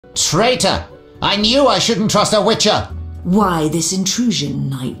Traitor! I knew I shouldn't trust a witcher! Why this intrusion,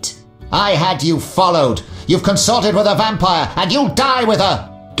 knight? I had you followed. You've consorted with a vampire, and you'll die with her!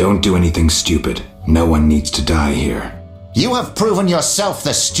 Don't do anything stupid. No one needs to die here. You have proven yourself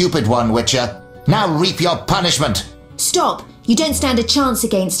the stupid one, Witcher. Now reap your punishment. Stop! You don't stand a chance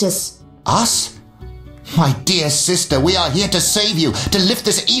against us. Us? My dear sister, we are here to save you, to lift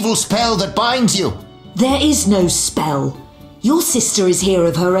this evil spell that binds you. There is no spell. Your sister is here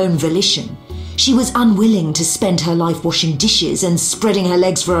of her own volition. She was unwilling to spend her life washing dishes and spreading her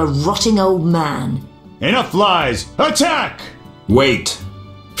legs for a rotting old man. Enough lies! Attack! Wait!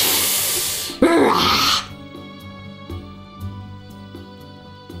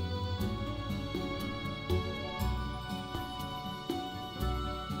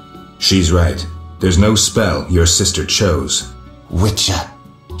 She's right. There's no spell your sister chose. Witcher,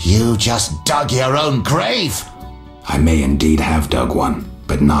 you just dug your own grave. I may indeed have dug one,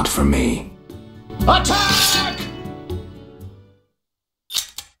 but not for me. Attack!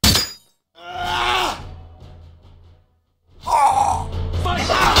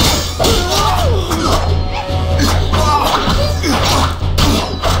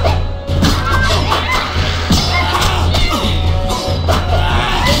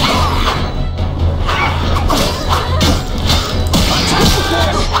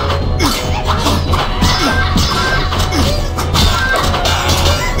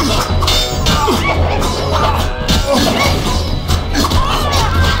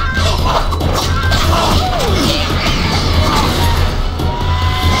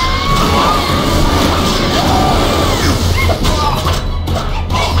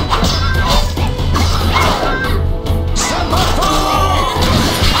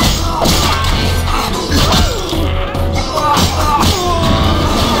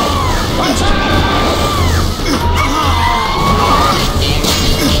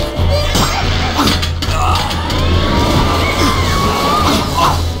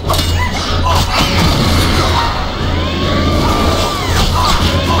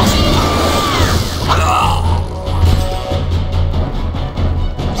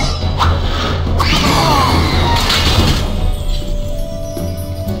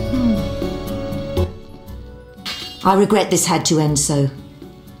 I regret this had to end so.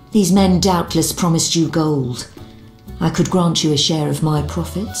 These men doubtless promised you gold. I could grant you a share of my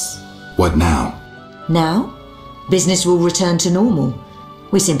profits. What now? Now? Business will return to normal.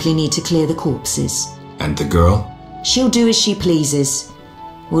 We simply need to clear the corpses. And the girl? She'll do as she pleases.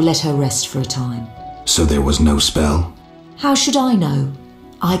 We'll let her rest for a time. So there was no spell? How should I know?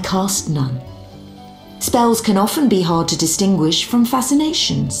 I cast none. Spells can often be hard to distinguish from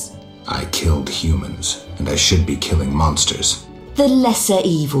fascinations. I killed humans, and I should be killing monsters. The lesser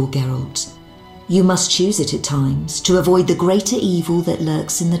evil, Geralt. You must choose it at times to avoid the greater evil that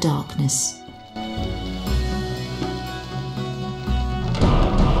lurks in the darkness.